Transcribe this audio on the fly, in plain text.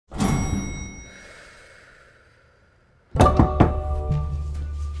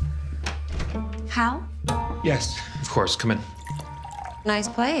Hal? Yes, of course. Come in. Nice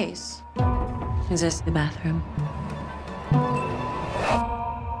place. Is this the bathroom?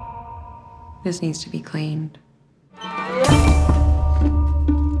 This needs to be cleaned. I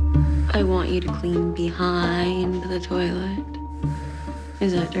want you to clean behind the toilet.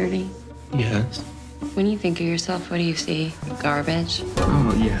 Is that dirty? Yes. When you think of yourself, what do you see? Garbage?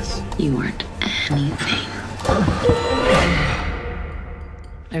 Oh, yes. You aren't anything.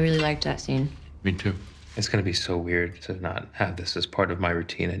 I really liked that scene. Me too. It's gonna be so weird to not have this as part of my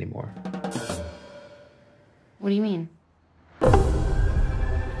routine anymore. What do you mean?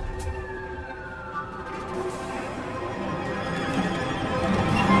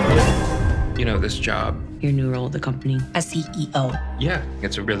 You know, this job. Your new role at the company as CEO. Yeah,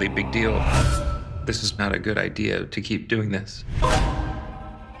 it's a really big deal. This is not a good idea to keep doing this.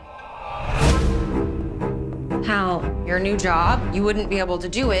 Hal, your new job, you wouldn't be able to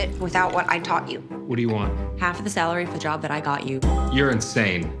do it without what I taught you. What do you want? Half of the salary for the job that I got you. You're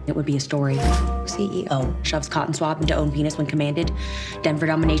insane. It would be a story. CEO shoves cotton swab into own penis when commanded. Denver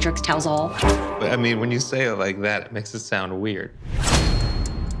dominatrix tells all. I mean, when you say it like that, it makes it sound weird.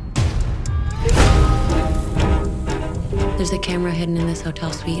 There's a camera hidden in this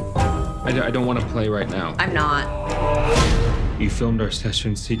hotel suite. I don't want to play right now. I'm not. You filmed our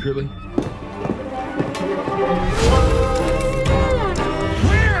session secretly?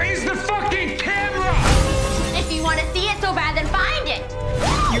 Where is the fucking camera? If you want to see it so bad, then find it.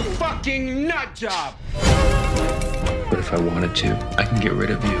 You fucking nut job! But if I wanted to, I can get rid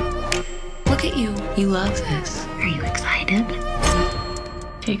of you. Look at you. You love this. Are you excited?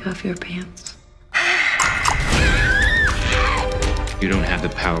 Take off your pants. You don't have the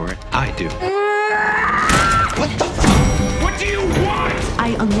power. I do. What the fuck? What do you want?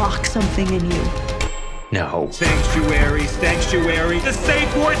 I unlock something in you. No. Sanctuary, sanctuary. The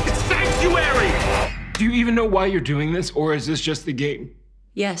safe word is sanctuary! Do you even know why you're doing this, or is this just the game?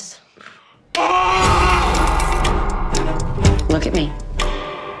 Yes. Ah! Look at me.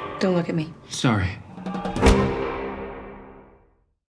 Don't look at me. Sorry.